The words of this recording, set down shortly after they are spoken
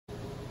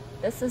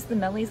This is the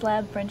Melly's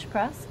Lab French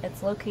press.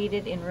 It's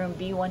located in room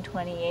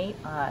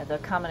B128, the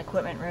common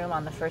equipment room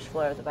on the first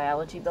floor of the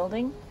biology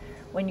building.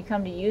 When you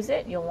come to use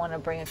it, you'll want to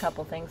bring a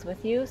couple things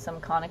with you, some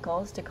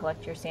conicals to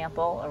collect your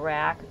sample, a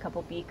rack, a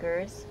couple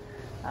beakers,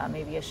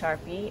 maybe a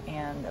Sharpie,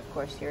 and of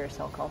course your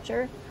cell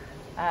culture.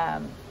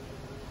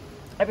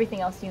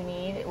 Everything else you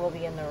need will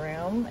be in the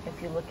room.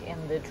 If you look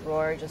in the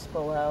drawer just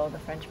below the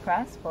French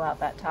press, pull out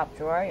that top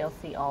drawer, you'll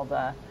see all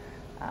the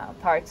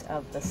parts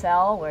of the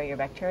cell where your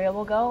bacteria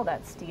will go,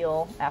 that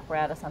steel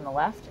apparatus on the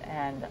left,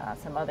 and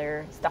some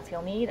other stuff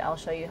you'll need. I'll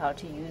show you how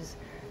to use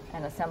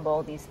and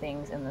assemble these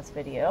things in this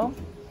video.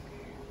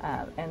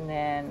 And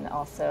then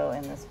also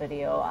in this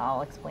video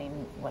I'll explain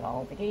what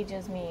all the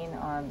gauges mean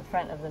on the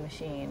front of the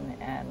machine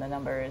and the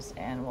numbers,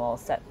 and we'll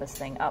set this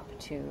thing up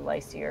to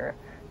lyse your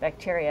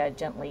bacteria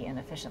gently and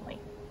efficiently.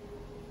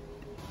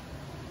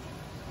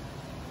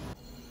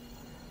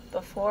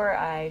 Before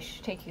I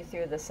take you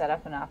through the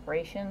setup and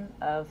operation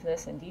of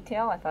this in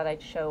detail, I thought I'd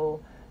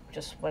show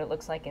just what it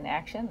looks like in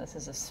action. This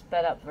is a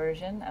sped up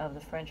version of the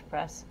French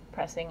press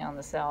pressing on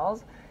the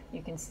cells.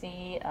 You can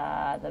see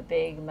the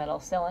big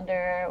metal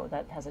cylinder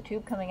that has a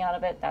tube coming out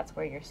of it. That's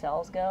where your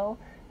cells go.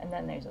 And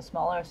then there's a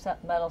smaller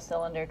metal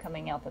cylinder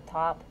coming out the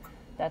top.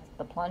 That's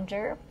the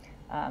plunger.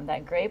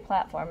 That gray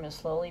platform is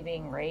slowly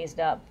being raised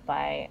up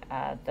by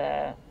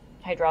the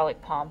hydraulic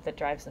pump that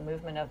drives the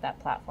movement of that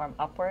platform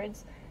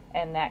upwards,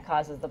 and that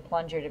causes the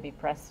plunger to be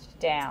pressed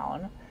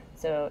down.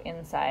 So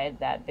inside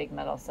that big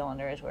metal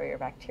cylinder is where your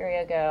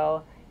bacteria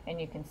go,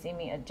 and you can see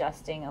me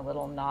adjusting a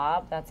little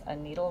knob. That's a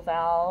needle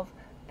valve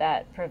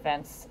that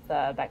prevents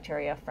the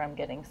bacteria from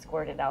getting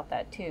squirted out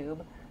that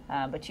tube.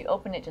 But you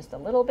open it just a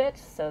little bit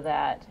so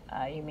that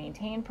you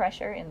maintain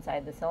pressure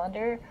inside the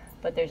cylinder,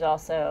 but there's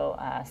also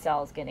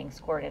cells getting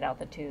squirted out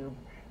the tube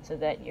so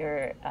that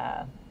you're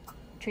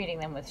treating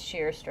them with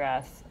shear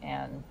stress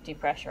and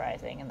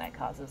depressurizing, and that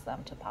causes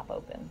them to pop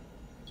open.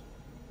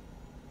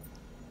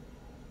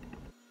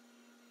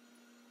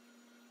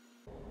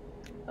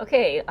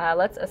 Okay,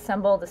 let's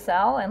assemble the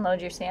cell and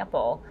load your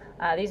sample.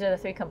 These are the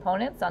three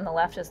components. On the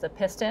left is the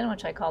piston,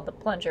 which I called the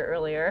plunger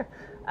earlier.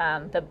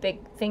 The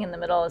big thing in the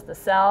middle is the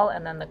cell,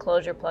 and then the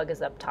closure plug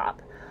is up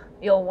top.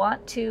 You'll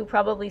want to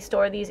probably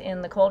store these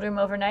in the cold room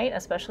overnight,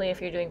 especially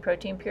if you're doing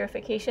protein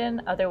purification.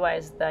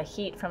 Otherwise, the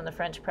heat from the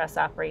French press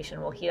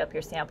operation will heat up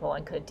your sample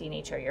and could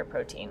denature your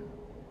protein.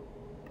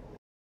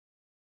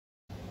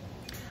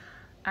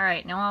 All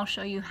right, now I'll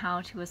show you how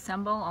to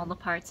assemble all the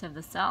parts of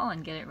the cell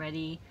and get it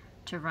ready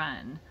to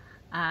run.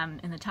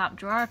 In the top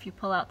drawer, if you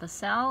pull out the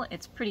cell,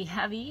 it's pretty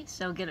heavy,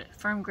 so get a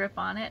firm grip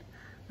on it.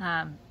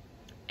 And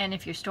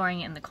if you're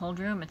storing it in the cold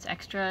room, it's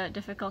extra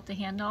difficult to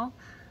handle.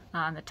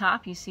 On the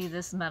top, you see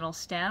this metal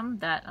stem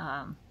that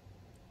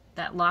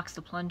that locks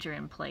the plunger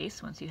in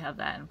place once you have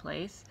that in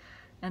place.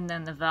 And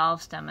then the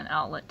valve stem and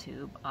outlet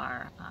tube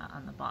are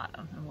on the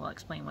bottom, and we'll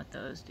explain what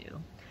those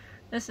do.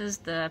 This is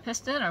the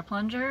piston or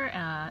plunger.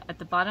 At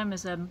the bottom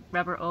is a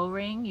rubber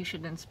O-ring. You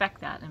should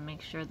inspect that and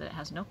make sure that it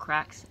has no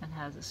cracks and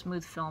has a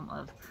smooth film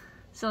of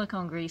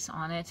silicone grease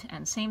on it.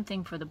 And same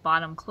thing for the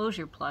bottom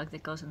closure plug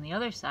that goes on the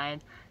other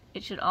side.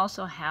 It should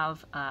also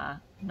have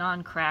a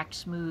non-cracked,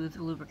 smooth,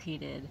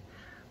 lubricated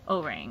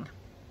O-ring.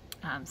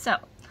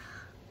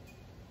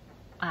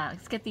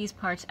 Let's get these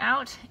parts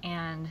out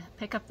and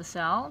pick up the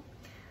cell.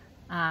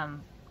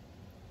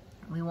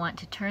 We want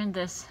to turn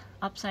this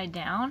upside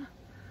down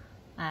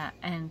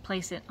and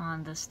place it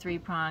on this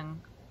 3-prong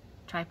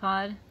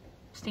tripod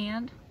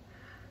stand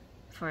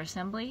for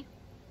assembly.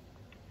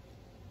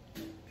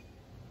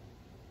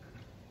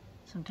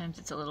 Sometimes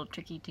it's a little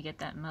tricky to get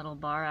that metal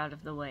bar out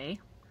of the way.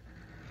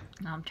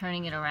 Now I'm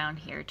turning it around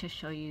here to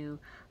show you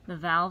the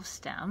valve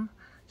stem.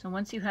 So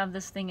once you have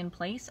this thing in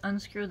place,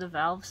 unscrew the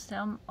valve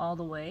stem all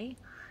the way.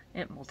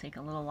 It will take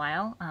a little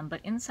while, but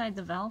inside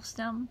the valve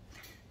stem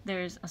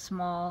there's a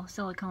small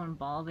silicone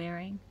ball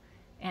bearing,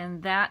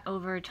 and that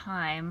over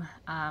time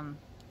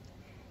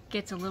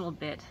gets a little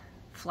bit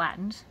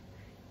flattened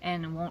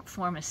and won't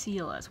form a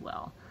seal as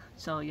well.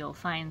 So you'll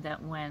find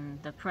that when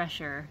the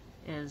pressure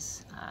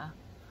is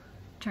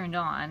turned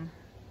on,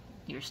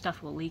 your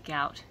stuff will leak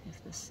out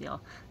if the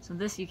seal. So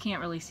this you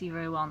can't really see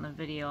very well in the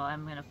video.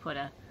 I'm going to put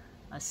a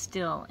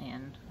still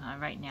in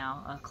right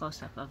now, a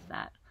close-up of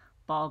that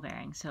ball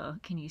bearing. So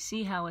can you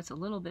see how it's a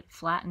little bit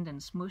flattened and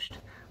smooshed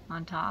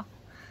on top?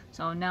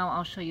 So now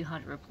I'll show you how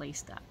to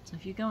replace that. So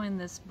if you go in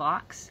this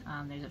box,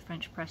 there's a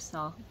French press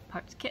cell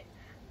parts kit.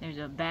 There's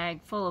a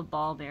bag full of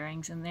ball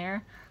bearings in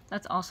there.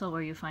 That's also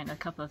where you find a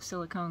cup of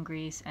silicone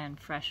grease and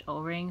fresh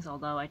O-rings,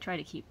 although I try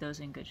to keep those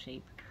in good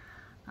shape.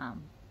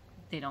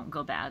 They don't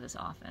go bad as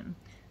often.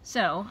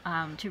 So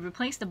to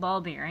replace the ball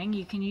bearing,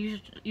 you can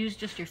use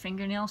just your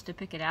fingernails to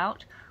pick it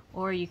out,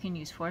 or you can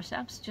use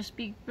forceps. Just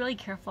be really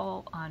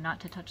careful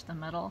not to touch the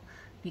metal,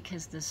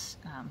 because this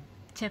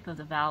tip of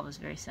the valve is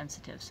very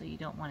sensitive, so you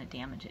don't want to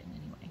damage it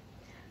in any way.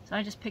 So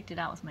I just picked it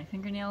out with my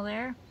fingernail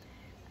there,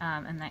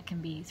 and that can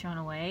be thrown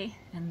away,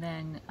 and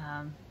then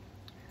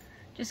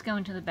just go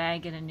into the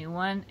bag, get a new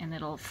one, and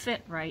it'll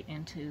fit right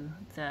into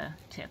the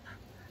tip,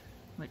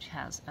 which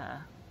has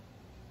a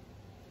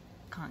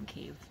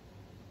concave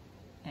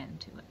end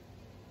to it.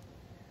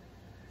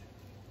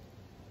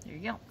 There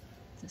you go.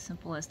 It's as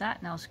simple as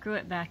that. Now screw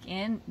it back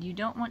in. You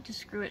don't want to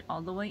screw it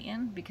all the way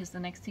in because the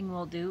next thing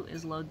we'll do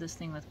is load this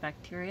thing with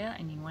bacteria,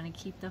 and you want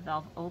to keep the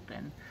valve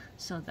open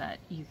so that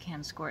you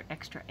can squirt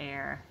extra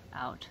air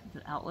out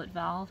the outlet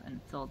valve and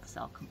fill the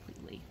cell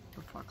completely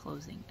before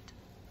closing it.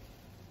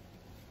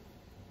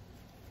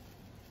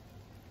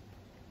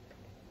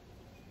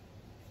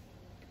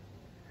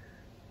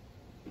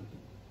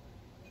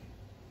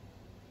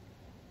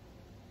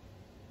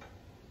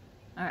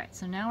 Alright,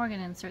 so now we're going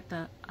to insert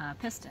the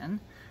piston.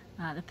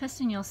 The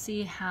piston, you'll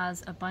see,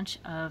 has a bunch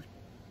of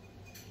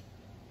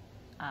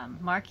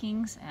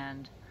markings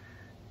and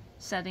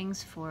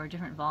settings for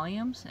different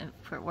volumes.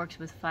 It works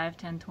with 5,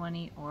 10,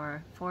 20,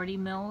 or 40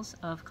 mils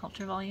of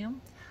culture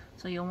volume.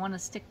 So you'll want to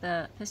stick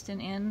the piston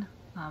in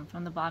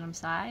from the bottom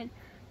side,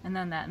 and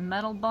then that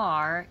metal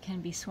bar can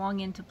be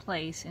swung into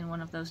place in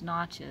one of those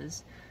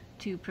notches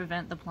to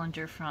prevent the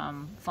plunger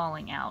from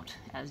falling out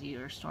as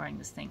you're storing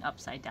this thing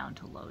upside down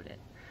to load it.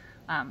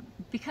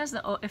 Because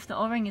if the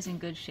O-ring is in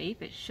good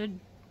shape, it should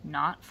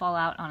not fall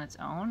out on its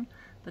own,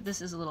 but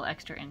this is a little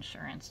extra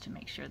insurance to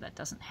make sure that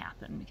doesn't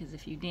happen, because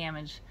if you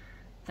damage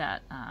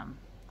that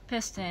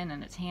piston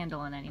and its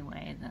handle in any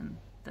way, then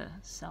the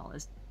cell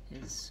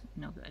is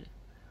no good.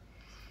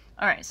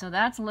 Alright, so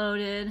that's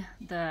loaded,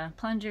 the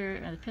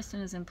plunger, or the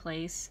piston is in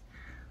place,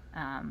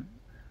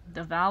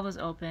 the valve is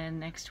open.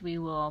 Next we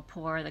will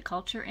pour the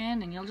culture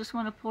in, and you'll just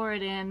want to pour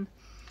it in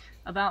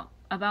about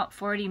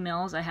 40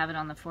 mils. I have it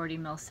on the 40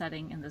 mil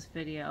setting in this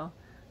video.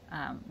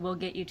 Will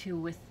get you to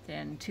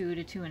within 2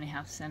 to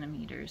 2.5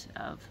 centimeters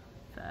of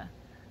the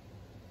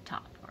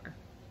top, or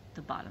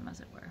the bottom as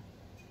it were.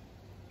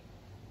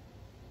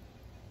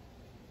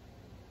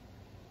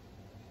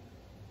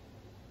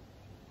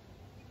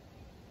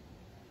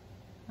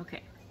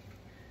 Okay,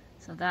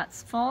 so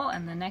that's full,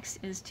 and the next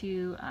is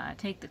to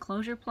take the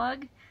closure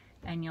plug,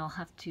 and you'll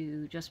have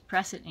to just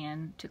press it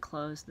in to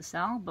close the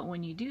cell. But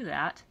when you do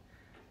that,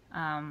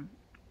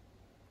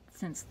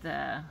 since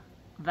the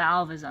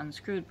valve is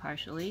unscrewed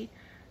partially,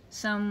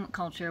 some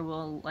culture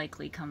will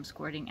likely come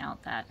squirting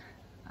out that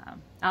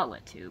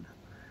outlet tube.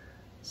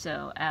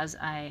 So as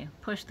I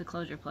push the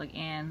closure plug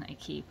in, I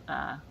keep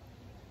a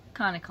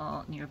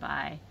conical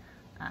nearby.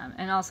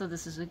 And also,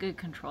 this is a good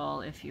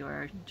control if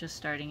you're just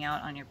starting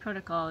out on your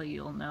protocol.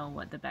 You'll know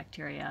what the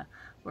bacteria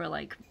were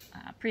like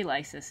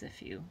pre-lysis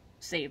if you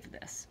save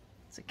this.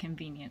 It's a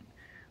convenient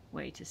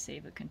way to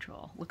save a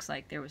control. Looks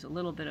like there was a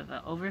little bit of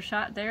an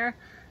overshot there.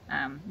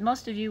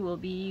 Most of you will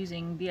be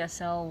using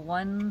BSL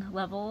 1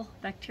 level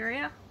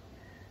bacteria,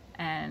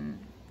 and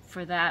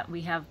for that we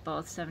have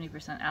both 70%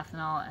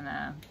 ethanol and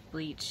a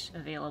bleach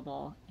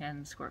available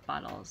in squirt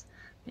bottles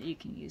that you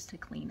can use to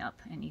clean up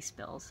any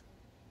spills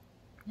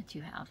that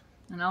you have.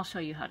 And I'll show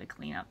you how to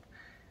clean up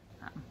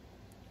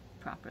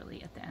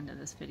properly at the end of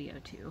this video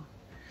too.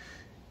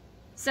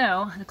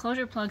 So the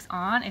closure plug's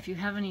on. If you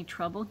have any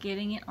trouble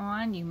getting it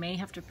on, you may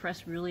have to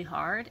press really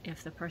hard.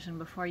 If the person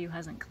before you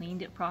hasn't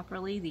cleaned it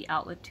properly, the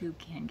outlet tube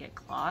can get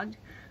clogged,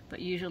 but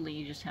usually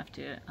you just have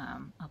to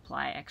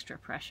apply extra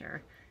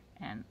pressure,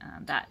 and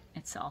that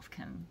itself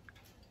can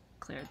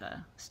clear the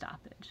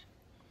stoppage.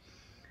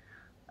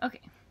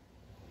 Okay.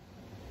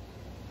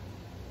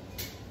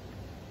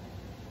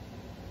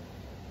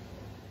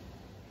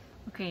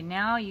 Okay,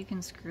 now you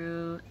can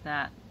screw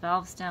that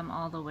valve stem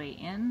all the way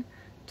in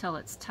till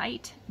it's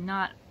tight,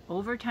 not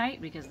over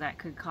tight, because that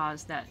could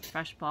cause that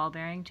fresh ball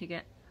bearing to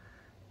get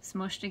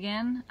smushed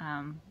again,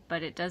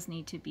 but it does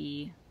need to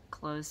be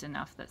closed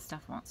enough that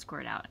stuff won't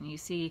squirt out. And you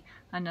see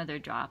another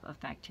drop of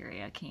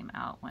bacteria came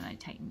out when I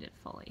tightened it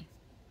fully.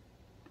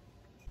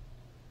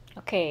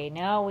 Okay,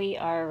 now we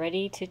are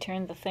ready to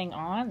turn the thing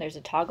on. There's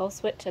a toggle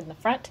switch in the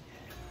front.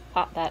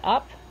 Pop that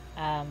up,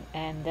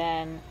 and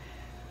then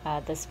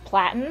this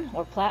platen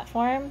or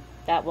platform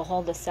that will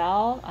hold the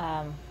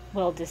cell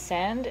will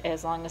descend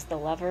as long as the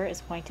lever is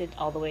pointed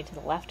all the way to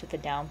the left at the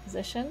down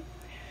position.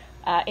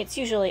 It's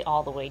usually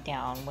all the way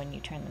down when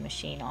you turn the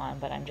machine on,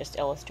 but I'm just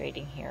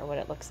illustrating here what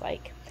it looks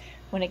like.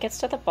 When it gets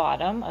to the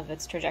bottom of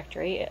its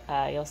trajectory,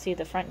 you'll see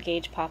the front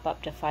gauge pop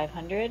up to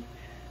 500.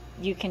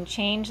 You can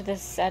change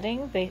this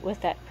setting with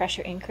that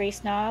pressure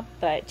increase knob,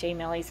 but J.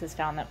 Millies has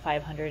found that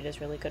 500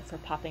 is really good for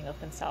popping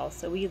open cells,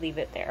 so we leave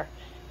it there.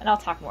 And I'll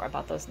talk more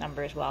about those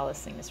numbers while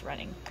this thing is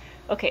running.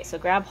 Okay, so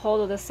grab hold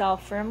of the cell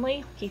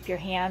firmly, keep your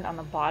hand on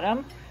the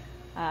bottom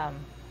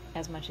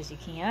as much as you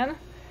can,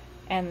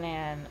 and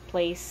then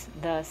place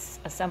the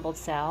assembled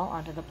cell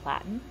onto the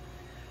platen.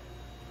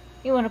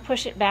 You want to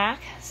push it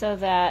back so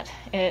that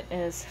it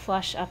is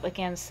flush up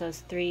against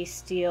those 3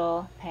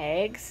 steel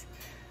pegs,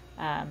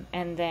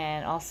 and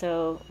then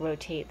also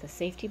rotate the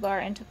safety bar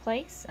into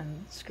place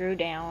and screw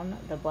down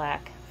the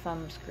black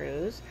thumb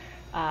screws.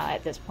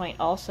 At this point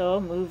also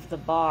move the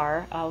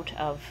bar out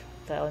of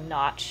the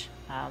notch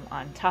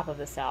on top of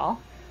the cell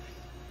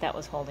that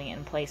was holding it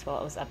in place while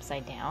it was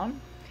upside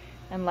down.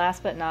 And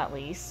last but not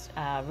least,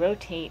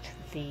 rotate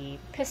the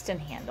piston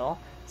handle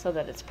so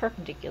that it's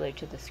perpendicular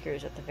to the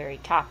screws at the very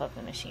top of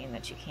the machine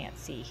that you can't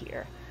see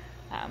here.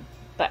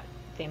 But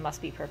they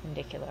must be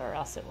perpendicular or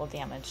else it will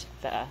damage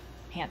the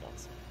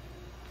handles.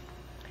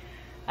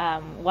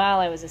 While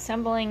I was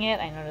assembling it,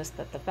 I noticed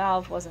that the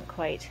valve wasn't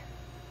quite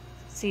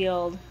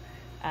sealed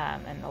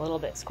and a little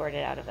bit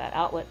squirted out of that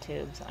outlet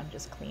tube, so I'm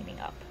just cleaning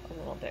up a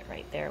little bit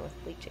right there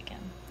with bleach again,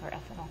 or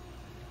ethanol.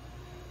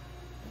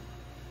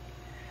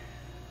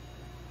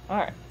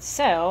 Alright,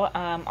 so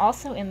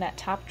also in that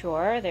top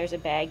drawer there's a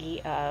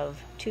baggie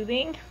of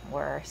tubing,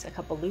 or a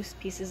couple loose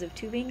pieces of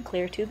tubing,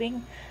 clear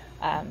tubing.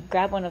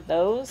 Grab one of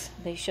those.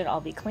 They should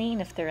all be clean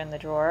if they're in the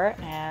drawer,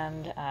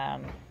 and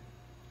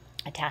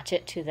attach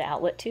it to the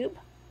outlet tube.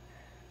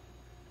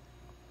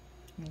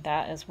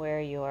 That is where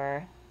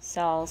your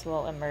cells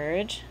will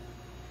emerge.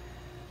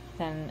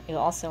 Then you'll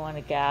also want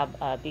to grab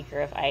a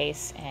beaker of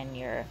ice and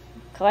your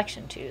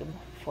collection tube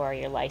for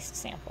your lysed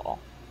sample,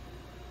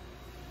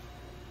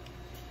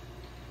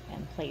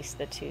 and place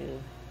the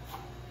tube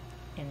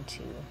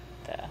into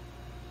the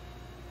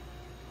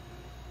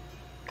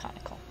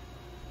conical.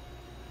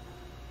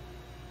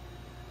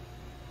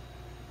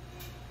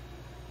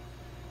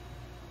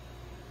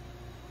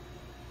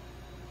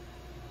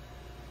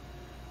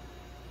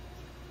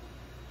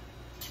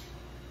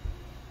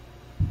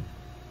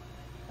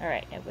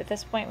 Alright, at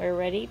this point we're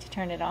ready to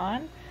turn it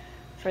on.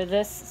 For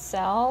this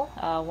cell,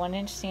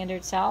 1-inch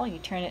standard cell, you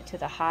turn it to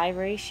the high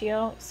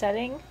ratio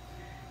setting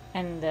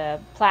and the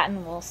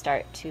platen will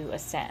start to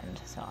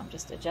ascend. So I'm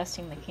just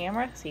adjusting the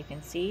camera so you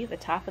can see the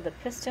top of the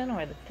piston,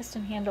 where the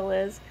piston handle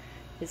is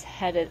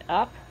headed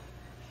up.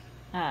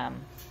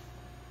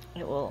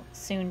 It will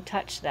soon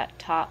touch that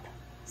top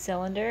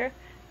cylinder,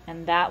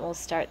 and that will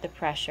start the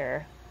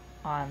pressure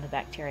on the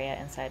bacteria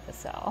inside the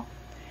cell.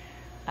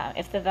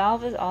 If the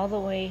valve is all the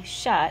way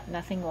shut,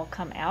 nothing will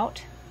come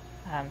out.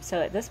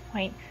 So at this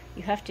point,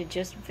 you have to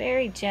just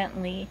very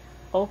gently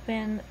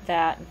open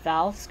that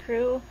valve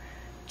screw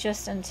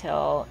just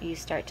until you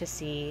start to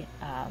see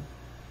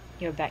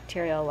your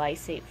bacterial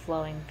lysate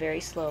flowing very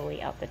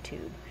slowly out the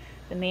tube.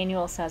 The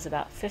manual says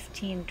about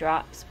 15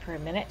 drops per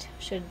minute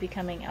should be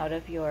coming out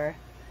of your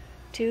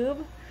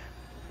tube.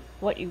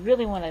 What you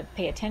really want to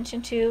pay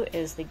attention to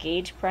is the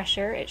gauge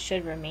pressure. It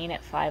should remain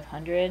at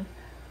 500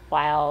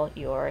 while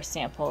your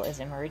sample is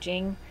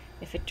emerging.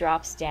 If it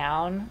drops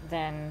down,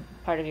 then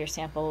part of your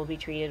sample will be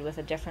treated with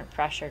a different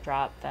pressure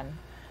drop than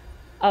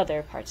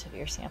other parts of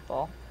your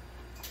sample.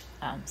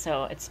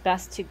 So it's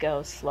best to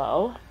go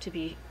slow, to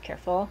be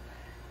careful,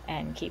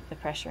 and keep the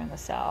pressure in the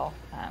cell.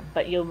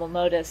 But you will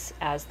notice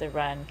as the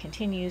run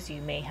continues,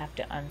 you may have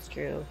to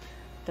unscrew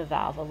the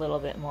valve a little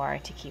bit more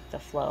to keep the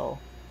flow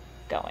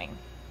going.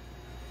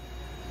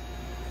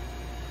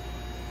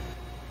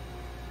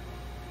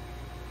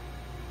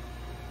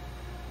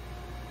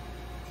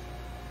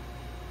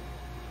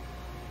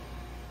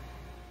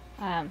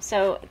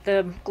 So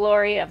the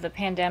glory of the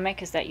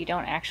pandemic is that you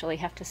don't actually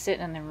have to sit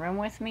in the room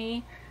with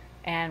me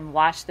and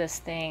watch this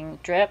thing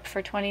drip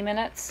for 20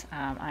 minutes.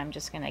 I'm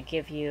just going to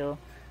give you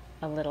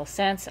a little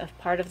sense of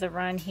part of the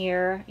run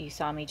here. You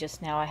saw me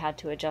just now, I had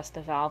to adjust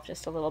the valve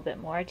just a little bit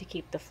more to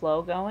keep the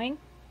flow going,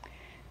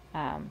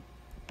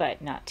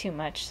 but not too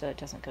much so it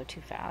doesn't go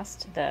too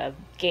fast. The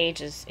gauge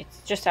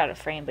it's just out of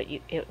frame, but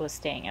it was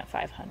staying at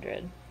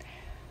 500.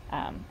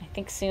 I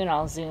think soon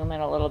I'll zoom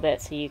in a little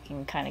bit so you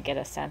can kind of get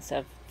a sense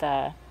of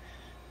the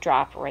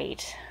drop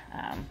rate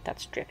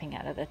that's dripping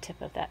out of the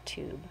tip of that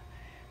tube.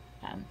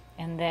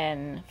 And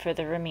then for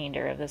the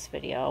remainder of this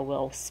video,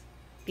 we'll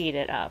speed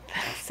it up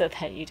so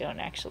that you don't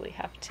actually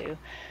have to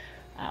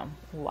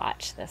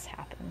watch this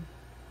happen.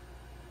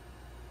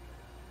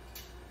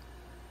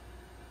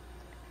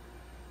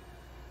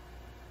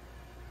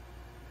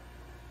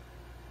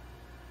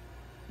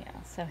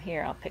 Yeah, so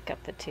here I'll pick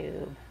up the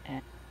tube,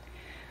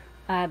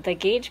 and the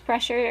gauge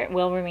pressure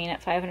will remain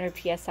at 500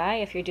 psi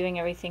if you're doing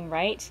everything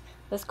right.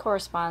 This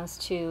corresponds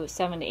to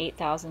 7,000 to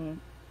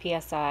 8,000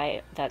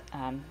 psi, that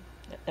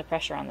the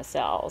pressure on the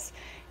cells.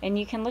 And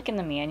you can look in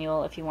the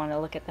manual if you want to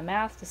look at the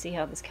math to see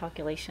how this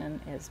calculation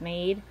is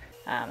made.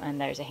 And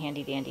there's a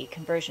handy dandy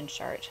conversion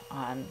chart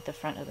on the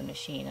front of the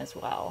machine as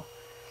well.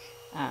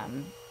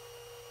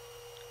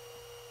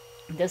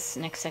 This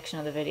next section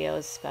of the video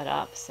is sped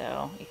up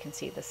so you can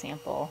see the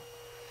sample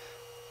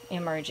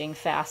emerging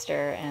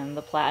faster and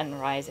the platen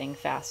rising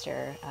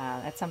faster.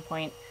 At some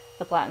point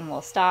the platen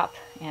will stop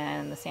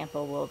and the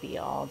sample will be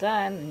all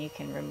done, and you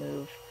can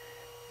remove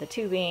the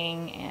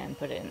tubing and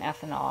put it in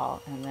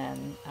ethanol and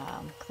then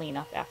clean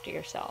up after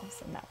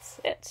yourselves, and that's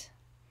it.